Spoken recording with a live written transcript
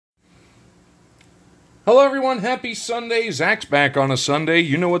Hello everyone, happy Sunday. Zach's back on a Sunday.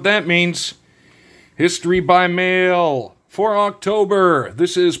 You know what that means. History by mail for October.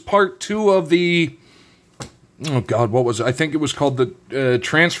 This is part 2 of the, oh God, what was it? I think it was called the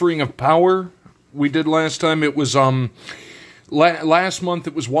Transferring of Power we did last time. It was, last month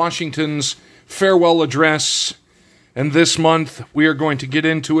it was Washington's farewell address. And this month we are going to get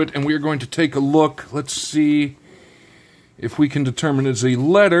into it and we are going to take a look. Let's see if we can determine it's a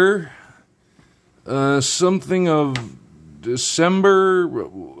letter. Something of December,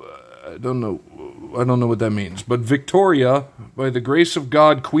 I don't know what that means, but Victoria, by the grace of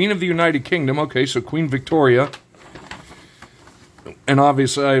God, Queen of the United Kingdom. Okay, so Queen Victoria, and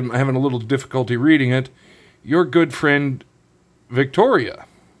obviously I'm having a little difficulty reading it. Your good friend Victoria.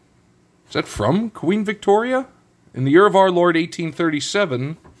 Is that from Queen Victoria? In the year of our Lord,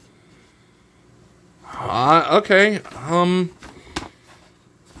 1837. Okay,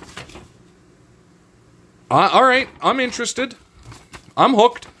 all right, I'm interested. I'm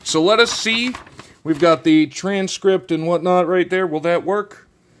hooked. So let us see. We've got the transcript and whatnot right there. Will that work?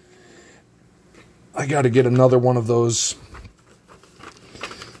 I got to get another one of those,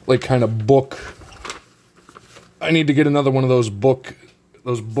 like, kind of book. I need to get another one of those book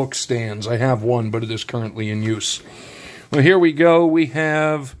stands. I have one, but it is currently in use. Well, here we go. We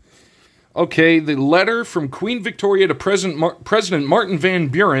have, okay, the letter from Queen Victoria to President Martin Van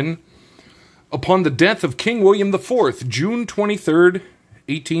Buren upon the death of King William IV, June 23rd,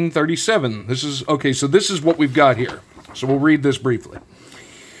 1837. This is, okay, so this is what we've got here. So we'll read this briefly.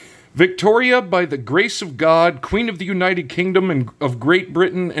 Victoria, by the grace of God, Queen of the United Kingdom and of Great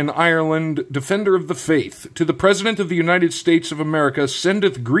Britain and Ireland, Defender of the Faith, to the President of the United States of America,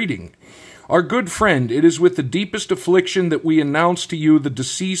 sendeth greeting. Our good friend, it is with the deepest affliction that we announce to you the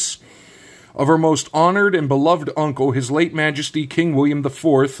decease of our most honored and beloved uncle, His late Majesty King William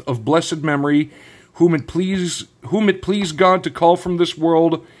IV, of blessed memory, whom it pleased God to call from this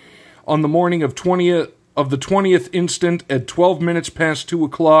world on the morning of the 20th instant at 12 minutes past 2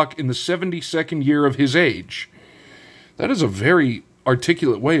 o'clock in the 72nd year of his age. That is a very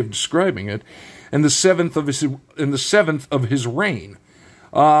articulate way of describing it. And the seventh of his reign.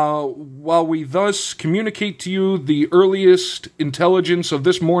 While we thus communicate to you the earliest intelligence of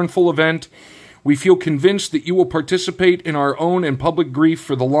this mournful event, we feel convinced that you will participate in our own and public grief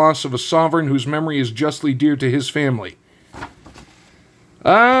for the loss of a sovereign whose memory is justly dear to his family.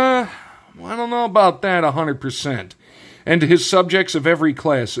 I don't know about that 100%. And to his subjects of every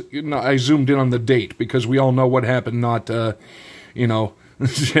class. I zoomed in on the date because we all know what happened not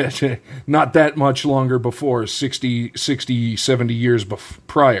that much longer before, 60, 70 years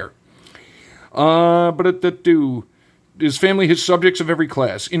prior. His family, his subjects of every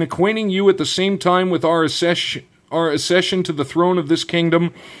class. In acquainting you at the same time with our accession to the throne of this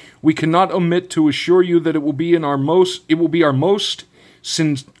kingdom, we cannot omit to assure you that it will be our most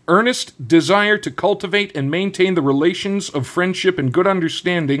earnest desire to cultivate and maintain the relations of friendship and good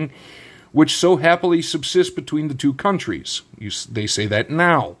understanding which so happily subsist between the two countries. They say that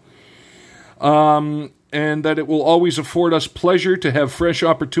now. And that it will always afford us pleasure to have fresh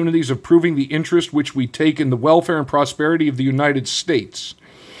opportunities of proving the interest which we take in the welfare and prosperity of the United States.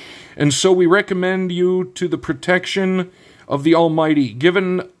 And so we recommend you to the protection of the Almighty,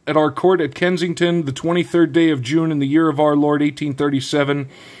 given at our court at Kensington the 23rd day of June in the year of our Lord 1837,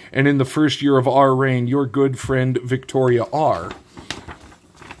 and in the first year of our reign, your good friend Victoria R.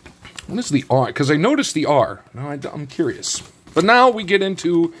 What is the R? Because I noticed the R. Now I'm curious. But now we get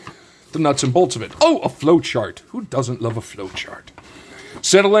into the nuts and bolts of it. Oh, a flowchart. Who doesn't love a flowchart?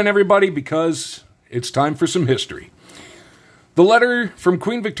 Settle in, everybody, because it's time for some history. The letter from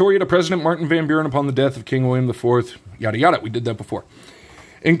Queen Victoria to President Martin Van Buren upon the death of King William IV, yada yada, we did that before.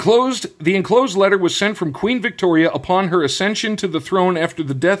 The enclosed letter was sent from Queen Victoria upon her ascension to the throne after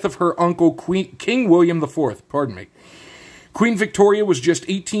the death of her uncle, King William IV. Pardon me. Queen Victoria was just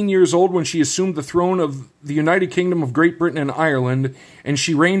 18 years old when she assumed the throne of the United Kingdom of Great Britain and Ireland, and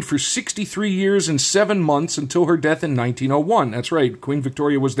she reigned for 63 years and 7 months until her death in 1901. That's right, Queen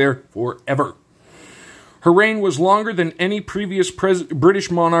Victoria was there forever. Her reign was longer than any previous British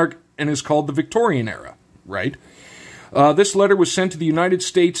monarch and is called the Victorian era, right? This letter was sent to the United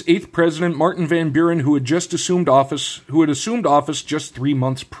States' 8th President, Martin Van Buren, who had assumed office just 3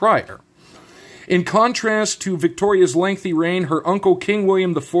 months prior. In contrast to Victoria's lengthy reign, her uncle King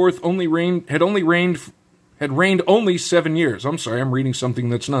William IV had reigned only 7 years. I'm sorry, I'm reading something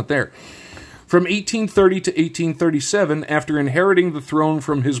that's not there. From 1830 to 1837, after inheriting the throne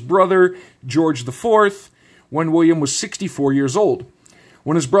from his brother George IV, when William was 64 years old.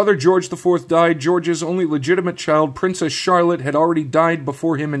 When his brother George IV died, George's only legitimate child, Princess Charlotte, had already died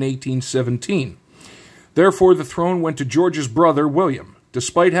before him in 1817. Therefore, the throne went to George's brother, William.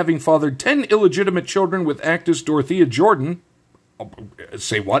 Despite having fathered 10 illegitimate children with actress Dorothea Jordan...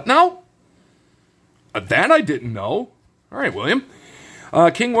 Say what now? That I didn't know. All right, William.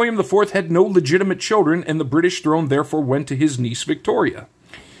 King William IV had no legitimate children, and the British throne therefore went to his niece Victoria.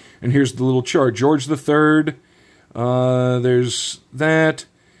 And here's the little chart. George III, there's that.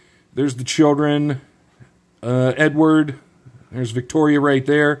 There's the children. Edward. There's Victoria right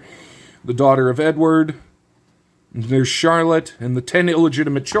there. The daughter of Edward. And there's Charlotte and the 10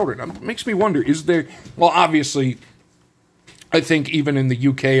 illegitimate children. It makes me wonder, is there... Well, obviously, I think even in the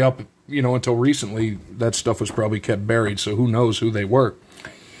UK up, until recently, that stuff was probably kept buried, so who knows who they were.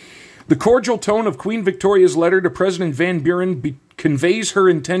 The cordial tone of Queen Victoria's letter to President Van Buren conveys her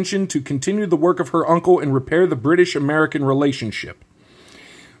intention to continue the work of her uncle and repair the British-American relationship.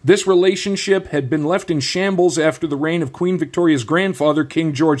 This relationship had been left in shambles after the reign of Queen Victoria's grandfather,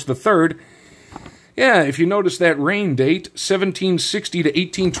 King George III. Yeah, if you notice that reign date, 1760 to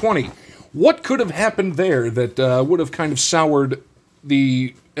 1820. What could have happened there that would have kind of soured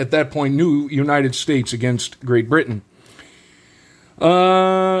the, at that point, new United States against Great Britain? King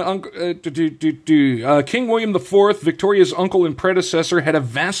William IV, Victoria's uncle and predecessor, had a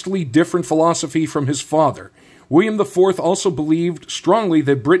vastly different philosophy from his father. William IV also believed strongly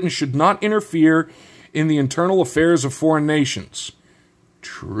that Britain should not interfere in the internal affairs of foreign nations.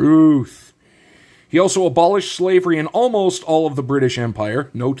 Truth. He also abolished slavery in almost all of the British Empire.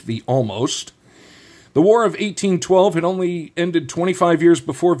 Note the almost. The War of 1812 had only ended 25 years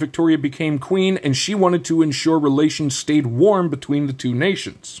before Victoria became queen, and she wanted to ensure relations stayed warm between the two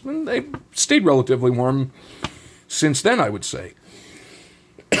nations. And they stayed relatively warm since then, I would say.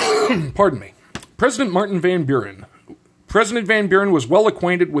 Pardon me. President Martin Van Buren. President Van Buren was well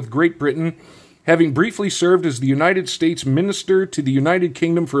acquainted with Great Britain, having briefly served as the United States Minister to the United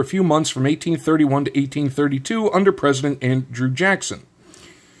Kingdom for a few months from 1831 to 1832 under President Andrew Jackson.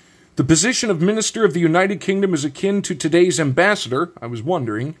 The position of Minister of the United Kingdom is akin to today's ambassador, I was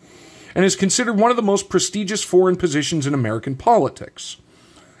wondering, and is considered one of the most prestigious foreign positions in American politics.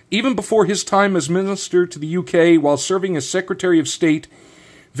 Even before his time as Minister to the UK, while serving as Secretary of State,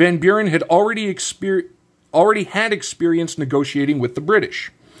 Van Buren had already had experience negotiating with the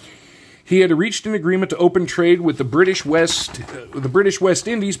British. He had reached an agreement to open trade with the British West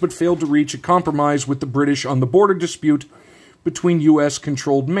Indies, but failed to reach a compromise with the British on the border dispute between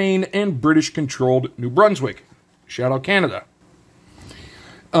U.S.-controlled Maine and British-controlled New Brunswick. Shout out Canada.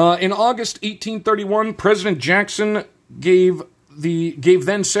 In August 1831, President Jackson gave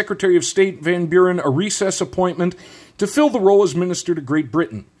then Secretary of State Van Buren a recess appointment to fill the role as Minister to Great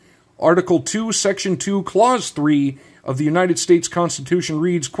Britain. Article 2, Section 2, Clause 3 of the United States Constitution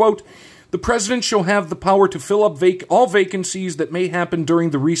reads, quote, "The President shall have the power to fill up all vacancies that may happen during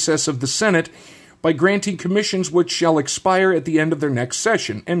the recess of the Senate by granting commissions which shall expire at the end of their next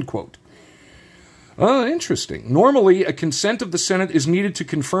session," end quote. Interesting. Normally, a consent of the Senate is needed to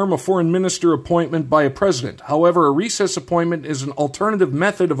confirm a foreign minister appointment by a president. However, a recess appointment is an alternative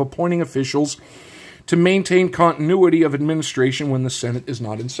method of appointing officials to maintain continuity of administration when the Senate is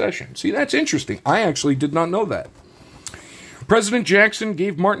not in session. See, that's interesting. I actually did not know that. President Jackson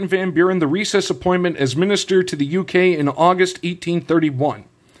gave Martin Van Buren the recess appointment as minister to the UK in August 1831.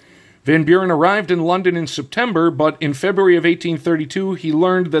 Van Buren arrived in London in September, but in February of 1832 he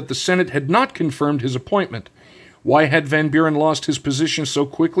learned that the Senate had not confirmed his appointment. Why had Van Buren lost his position so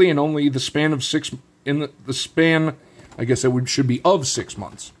quickly in only the span of 6 I guess it should be of 6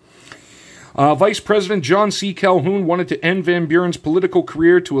 months? Vice President John C. Calhoun wanted to end Van Buren's political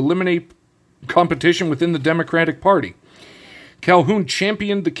career to eliminate competition within the Democratic Party. Calhoun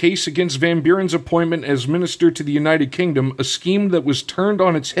championed the case against Van Buren's appointment as Minister to the United Kingdom, a scheme that was turned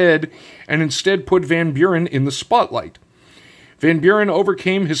on its head and instead put Van Buren in the spotlight. Van Buren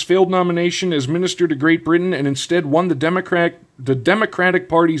overcame his failed nomination as Minister to Great Britain and instead won the Democratic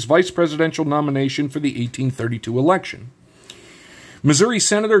Party's vice presidential nomination for the 1832 election. Missouri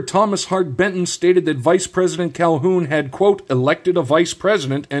Senator Thomas Hart Benton stated that Vice President Calhoun had, quote, "elected a vice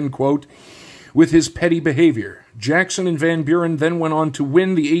president," end quote, with his petty behavior. Jackson and Van Buren then went on to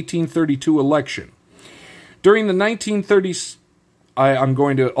win the 1832 election. During the 1930s, I'm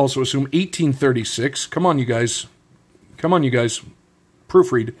going to also assume 1836, come on you guys,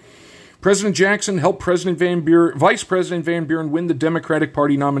 proofread. President Jackson helped Vice President Van Buren win the Democratic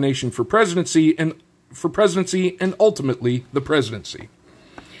Party nomination for presidency and ultimately the presidency.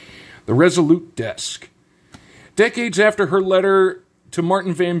 The Resolute Desk. Decades after her letter to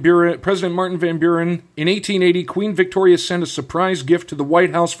President Martin Van Buren, in 1880, Queen Victoria sent a surprise gift to the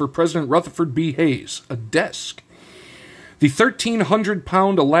White House for President Rutherford B. Hayes, a desk. The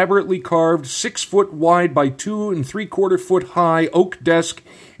 1,300-pound, elaborately carved, 6 foot wide by 2 3/4 foot high oak desk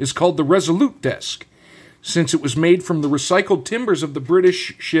is called the Resolute desk, since it was made from the recycled timbers of the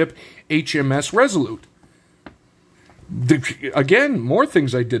British ship HMS Resolute. Again, more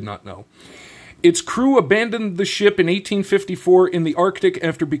things I did not know. Its crew abandoned the ship in 1854 in the Arctic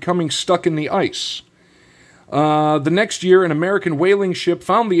after becoming stuck in the ice. The next year, an American whaling ship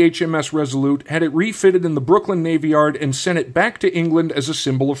found the HMS Resolute, had it refitted in the Brooklyn Navy Yard, and sent it back to England as a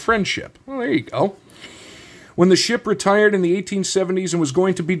symbol of friendship. Well, there you go. When the ship retired in the 1870s and was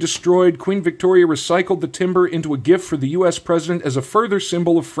going to be destroyed, Queen Victoria recycled the timber into a gift for the U.S. President as a further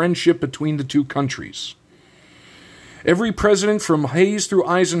symbol of friendship between the two countries. Every president from Hayes through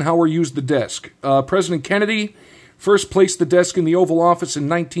Eisenhower used the desk. President Kennedy first placed the desk in the Oval Office in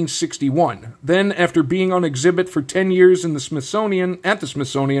 1961. Then, after being on exhibit for 10 years in the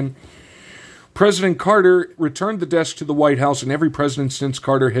Smithsonian, President Carter returned the desk to the White House, and every president since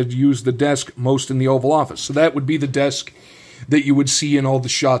Carter has used the desk, most in the Oval Office. So that would be the desk that you would see in all the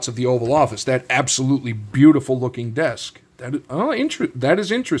shots of the Oval Office, that absolutely beautiful-looking desk. That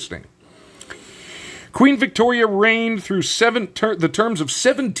is interesting. Queen Victoria reigned through the terms of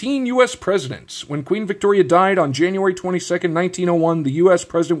 17 U.S. presidents. When Queen Victoria died on January 22nd, 1901, the U.S.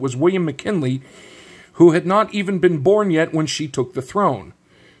 president was William McKinley, who had not even been born yet when she took the throne.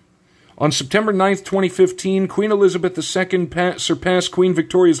 On September 9th, 2015, Queen Elizabeth II surpassed Queen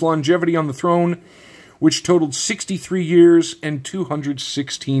Victoria's longevity on the throne, which totaled 63 years and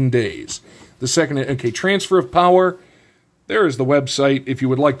 216 days. The second, transfer of power. There is the website if you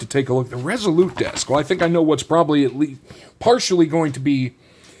would like to take a look. The Resolute desk. Well, I think I know what's probably at least partially going to be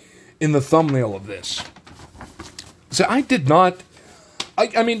in the thumbnail of this. So I did not...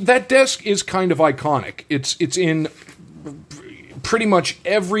 I mean, that desk is kind of iconic. It's in pretty much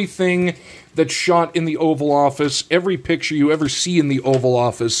everything that's shot in the Oval Office. Every picture you ever see in the Oval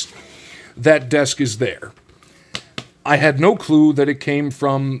Office, that desk is there. I had no clue that it came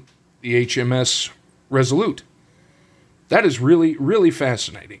from the HMS Resolute. That is really, really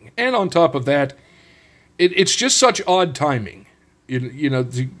fascinating. And on top of that, it's just such odd timing. King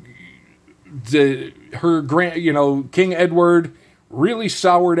Edward really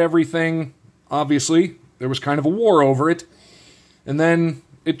soured everything. Obviously, there was kind of a war over it. And then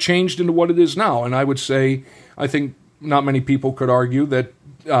it changed into what it is now. And I would say, I think not many people could argue that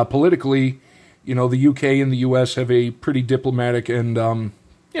politically, the UK and the US have a pretty diplomatic and,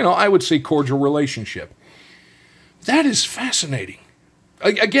 I would say cordial relationship. That is fascinating.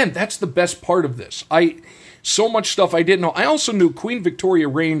 Again, that's the best part of this. So much stuff I didn't know. I also knew Queen Victoria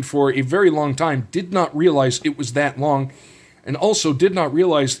reigned for a very long time, did not realize it was that long, and also did not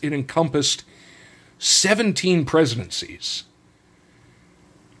realize it encompassed 17 presidencies.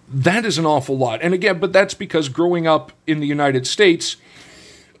 That is an awful lot. And again, but that's because growing up in the United States,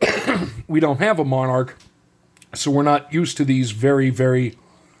 we don't have a monarch, so we're not used to these very, very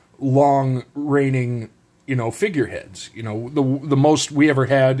long reigning figureheads. The most we ever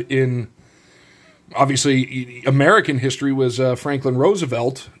had in, obviously, American history was Franklin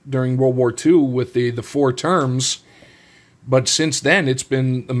Roosevelt during World War II with the 4 terms. But since then,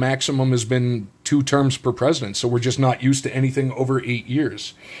 the maximum has been 2 terms per president. So we're just not used to anything over 8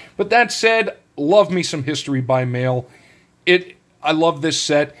 years. But that said, love me some History by Mail. I love this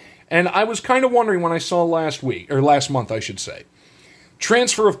set. And I was kind of wondering when I saw last month, I should say.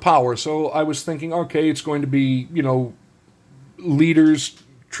 Transfer of power. So I was thinking, okay, it's going to be, leaders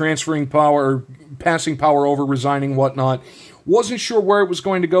transferring power, passing power over, resigning, whatnot. Wasn't sure where it was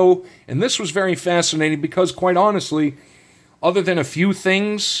going to go. And this was very fascinating because, quite honestly, other than a few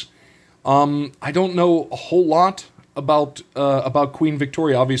things, I don't know a whole lot about Queen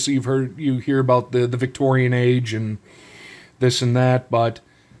Victoria. Obviously, you hear about the Victorian age and this and that, but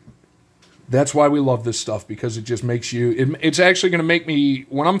that's why we love this stuff, because it just makes you... It's actually going to make me...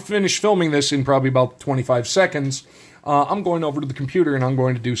 When I'm finished filming this in probably about 25 seconds, I'm going over to the computer and I'm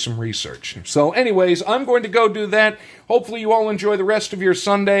going to do some research. So anyways, I'm going to go do that. Hopefully you all enjoy the rest of your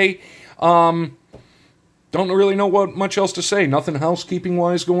Sunday. Don't really know what much else to say. Nothing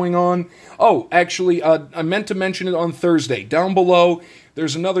housekeeping-wise going on. Oh, actually, I meant to mention it on Thursday. Down below,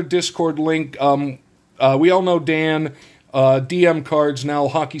 there's another Discord link. We all know Dan... DM Cards, now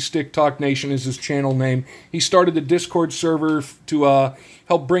Hockey Stick Talk Nation is his channel name. He started the Discord server to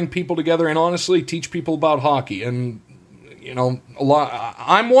help bring people together and honestly teach people about hockey. And, a lot.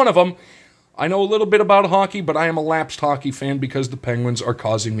 I'm one of them. I know a little bit about hockey, but I am a lapsed hockey fan because the Penguins are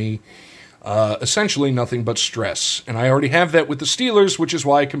causing me essentially nothing but stress. And I already have that with the Steelers, which is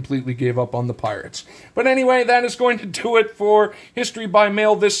why I completely gave up on the Pirates. But anyway, that is going to do it for History by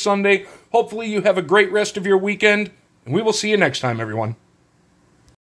Mail this Sunday. Hopefully you have a great rest of your weekend. And we will see you next time, everyone.